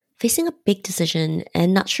Facing a big decision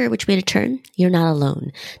and not sure which way to turn? You're not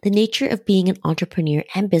alone. The nature of being an entrepreneur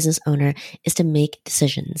and business owner is to make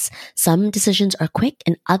decisions. Some decisions are quick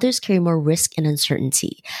and others carry more risk and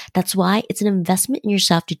uncertainty. That's why it's an investment in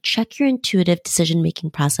yourself to check your intuitive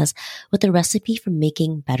decision-making process with a recipe for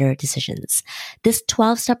making better decisions. This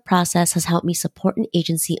 12-step process has helped me support an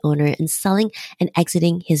agency owner in selling and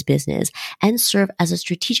exiting his business and serve as a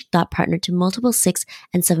strategic thought partner to multiple 6-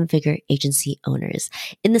 and 7-figure agency owners.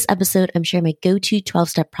 In this episode, I'm sharing my go-to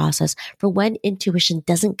 12-step process for when intuition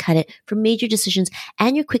doesn't cut it for major decisions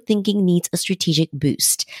and your quick thinking needs a strategic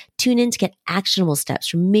boost. Tune in to get actionable steps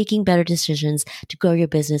for making better decisions to grow your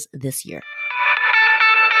business this year.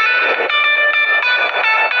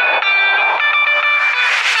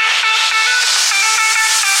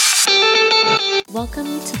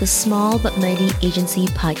 Welcome to the Small But Mighty Agency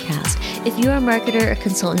Podcast. If you're a marketer, a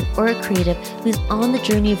consultant, or a creative who's on the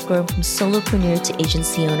journey of growing from solopreneur to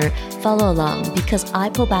agency owner, follow along because I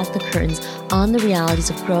pull back the curtains on the realities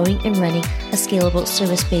of growing and running a scalable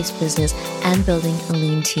service-based business and building a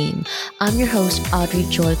lean team. I'm your host, Audrey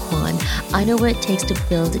Joy Kwan. I know what it takes to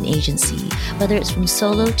build an agency. Whether it's from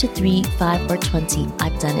solo to 3, 5, or 20,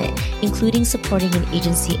 I've done it, including supporting an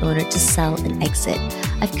agency owner to sell and exit.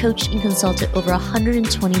 I've coached and consulted over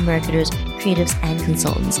 120 marketers, creatives, and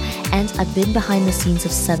consultants, and I've been behind the scenes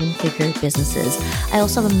of 7-figure businesses. I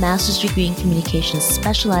also have a master's degree in communications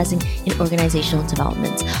specializing in organizational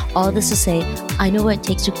development. All this to say, I know what it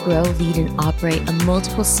takes to grow, lead, and operate a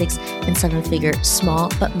multiple 6- and 7-figure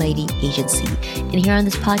small but mighty agency. And here on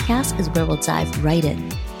this podcast is where we'll dive right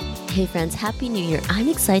in. Hey friends, Happy New Year. I'm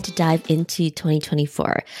excited to dive into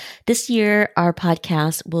 2024. This year, our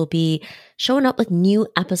podcast will be showing up with new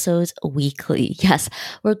episodes weekly. Yes,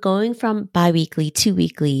 we're going from bi-weekly to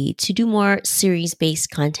weekly to do more series-based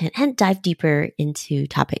content and dive deeper into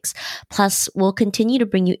topics. Plus, we'll continue to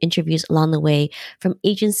bring you interviews along the way from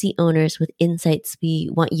agency owners with insights we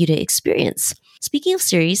want you to experience. Speaking of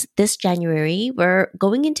series, this January, we're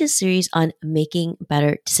going into a series on making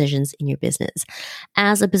better decisions in your business.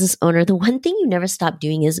 As a business owner, the one thing you never stop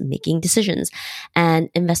doing is making decisions, and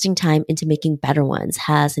investing time into making better ones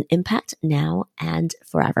has an impact now and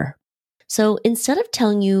forever. So instead of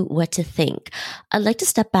telling you what to think, I'd like to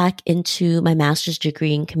step back into my master's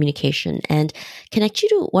degree in communication and connect you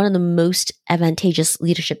to one of the most advantageous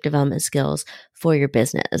leadership development skills for your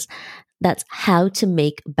business. That's how to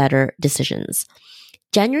make better decisions.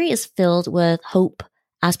 January is filled with hope,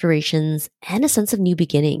 aspirations, and a sense of new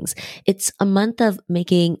beginnings. It's a month of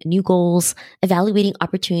making new goals, evaluating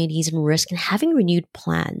opportunities and risk, and having renewed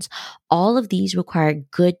plans. All of these require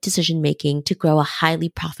good decision making to grow a highly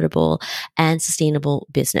profitable and sustainable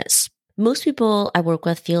business. Most people I work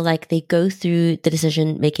with feel like they go through the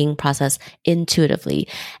decision-making process intuitively.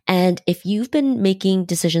 And if you've been making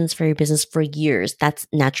decisions for your business for years, that's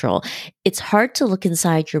natural. It's hard to look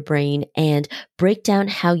inside your brain and break down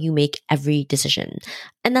how you make every decision.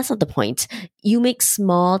 And that's not the point. You make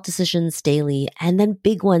small decisions daily and then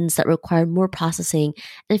big ones that require more processing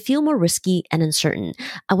and feel more risky and uncertain.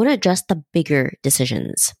 I want to address the bigger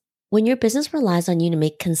decisions. When your business relies on you to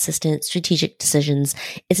make consistent strategic decisions,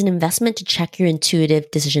 it's an investment to check your intuitive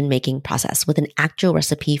decision-making process with an actual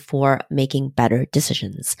recipe for making better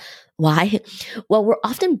decisions. Why? Well, we're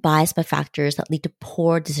often biased by factors that lead to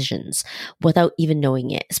poor decisions without even knowing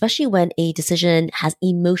it, especially when a decision has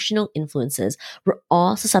emotional influences. We're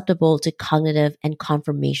all susceptible to cognitive and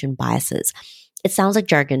confirmation biases. It sounds like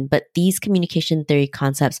jargon, but these communication theory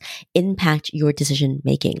concepts impact your decision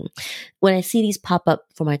making. When I see these pop up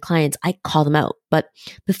for my clients, I call them out. But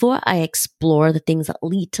before I explore the things that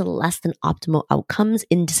lead to less than optimal outcomes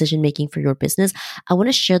in decision making for your business, I want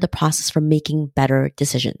to share the process for making better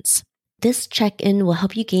decisions. This check-in will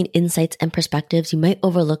help you gain insights and perspectives you might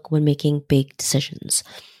overlook when making big decisions.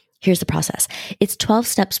 Here's the process. It's 12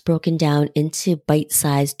 steps broken down into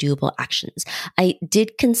bite-sized doable actions. I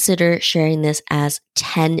did consider sharing this as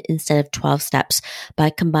 10 instead of 12 steps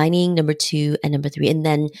by combining number 2 and number 3 and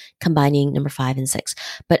then combining number 5 and 6.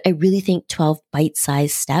 But I really think 12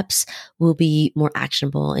 bite-sized steps will be more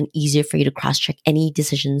actionable and easier for you to cross-check any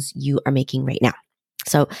decisions you are making right now.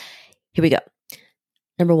 So here we go.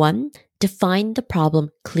 Number 1, define the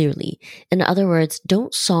problem clearly. In other words,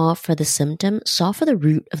 don't solve for the symptom, solve for the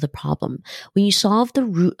root of the problem. When you solve the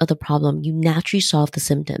root of the problem, you naturally solve the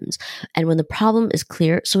symptoms. And when the problem is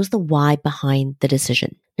clear, so is the why behind the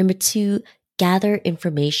decision. Number 2, gather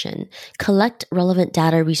information. Collect relevant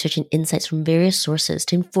data, research, and insights from various sources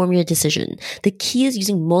to inform your decision. The key is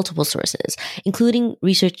using multiple sources, including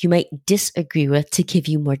research you might disagree with to give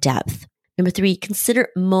you more depth. Number 3, consider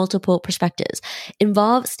multiple perspectives.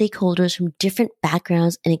 Involve stakeholders from different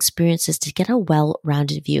backgrounds and experiences to get a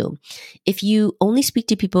well-rounded view. If you only speak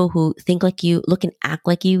to people who think like you, look and act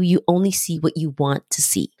like you only see what you want to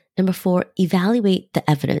see. Number 4, evaluate the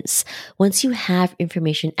evidence. Once you have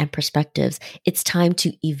information and perspectives, it's time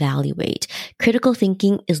to evaluate. Critical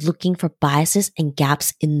thinking is looking for biases and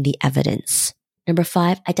gaps in the evidence. Number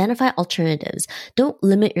 5, identify alternatives. Don't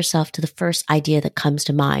limit yourself to the first idea that comes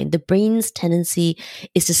to mind. The brain's tendency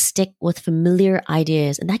is to stick with familiar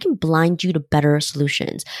ideas, and that can blind you to better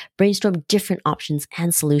solutions. Brainstorm different options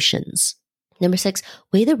and solutions. Number 6,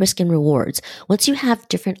 weigh the risk and rewards. Once you have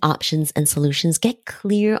different options and solutions, get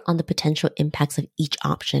clear on the potential impacts of each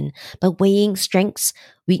option by weighing strengths,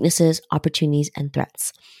 weaknesses, opportunities, and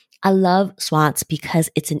threats. I love SWOTs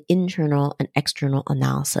because it's an internal and external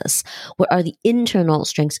analysis. What are the internal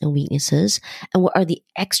strengths and weaknesses? And what are the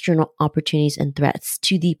external opportunities and threats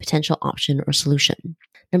to the potential option or solution?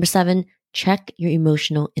 Number 7, check your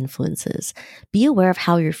emotional influences. Be aware of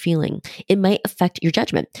how you're feeling. It might affect your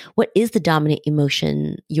judgment. What is the dominant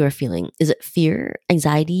emotion you're feeling? Is it fear,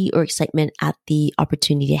 anxiety, or excitement at the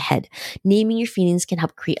opportunity ahead? Naming your feelings can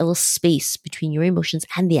help create a little space between your emotions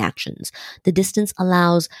and the actions. The distance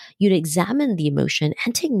allows you to examine the emotion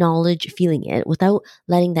and to acknowledge feeling it without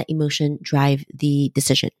letting that emotion drive the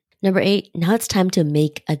decision. Number 8, now it's time to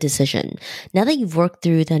make a decision. Now that you've worked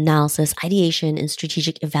through the analysis, ideation, and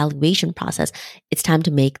strategic evaluation process, it's time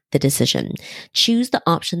to make the decision. Choose the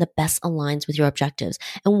option that best aligns with your objectives.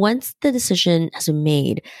 And once the decision has been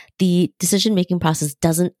made, the decision-making process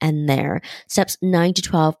doesn't end there. Steps 9 to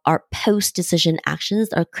 12 are post-decision actions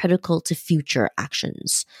that are critical to future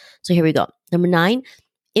actions. So here we go. Number 9,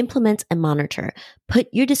 implement and monitor. Put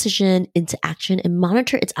your decision into action and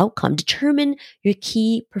monitor its outcome. Determine your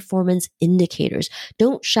key performance indicators.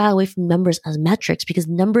 Don't shy away from numbers as metrics because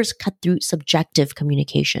numbers cut through subjective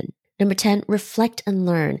communication. Number 10, reflect and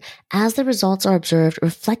learn. As the results are observed,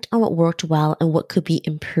 reflect on what worked well and what could be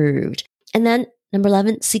improved. And then Number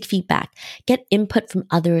 11, seek feedback. Get input from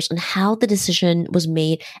others on how the decision was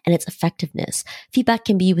made and its effectiveness. Feedback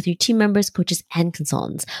can be with your team members, coaches, and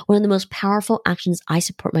consultants. One of the most powerful actions I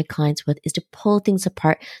support my clients with is to pull things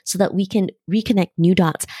apart so that we can reconnect new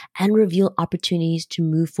dots and reveal opportunities to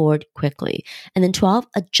move forward quickly. And then 12,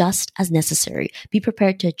 adjust as necessary. Be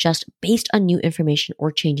prepared to adjust based on new information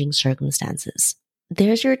or changing circumstances.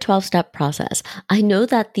 There's your 12-step process. I know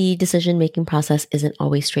that the decision-making process isn't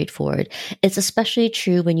always straightforward. It's especially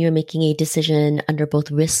true when you're making a decision under both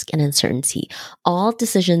risk and uncertainty. All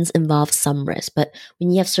decisions involve some risk, but when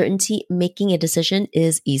you have certainty, making a decision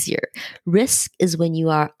is easier. Risk is when you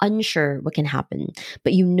are unsure what can happen,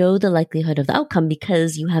 but you know the likelihood of the outcome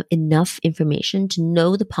because you have enough information to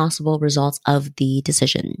know the possible results of the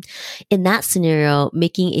decision. In that scenario,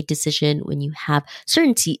 making a decision when you have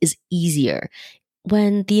certainty is easier.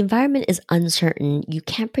 When the environment is uncertain, you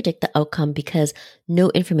can't predict the outcome because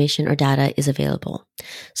no information or data is available.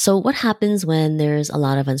 So what happens when there's a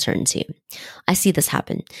lot of uncertainty? I see this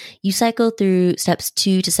happen. You cycle through steps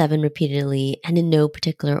 2 to 7 repeatedly and in no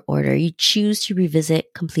particular order. You choose to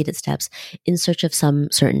revisit completed steps in search of some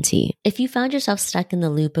certainty. If you found yourself stuck in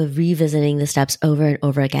the loop of revisiting the steps over and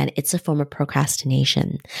over again, it's a form of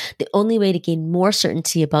procrastination. The only way to gain more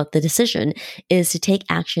certainty about the decision is to take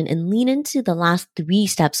action and lean into the last 3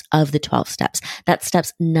 steps of the 12 steps. That's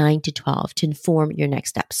steps 9 to 12 to inform your next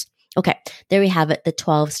steps. Okay, there we have it, the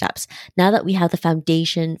 12 steps. Now that we have the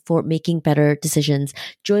foundation for making better decisions,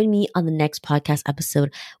 join me on the next podcast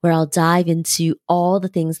episode where I'll dive into all the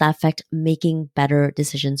things that affect making better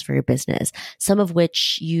decisions for your business, some of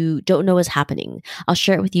which you don't know is happening. I'll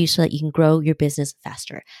share it with you so that you can grow your business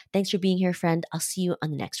faster. Thanks for being here, friend. I'll see you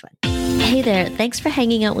on the next one. Hey there, thanks for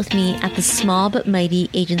hanging out with me at the Small But Mighty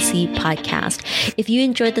Agency podcast. If you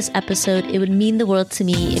enjoyed this episode, it would mean the world to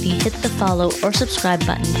me if you hit the follow or subscribe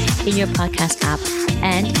button in your podcast app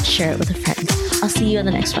and share it with a friend. I'll see you on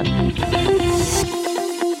the next one.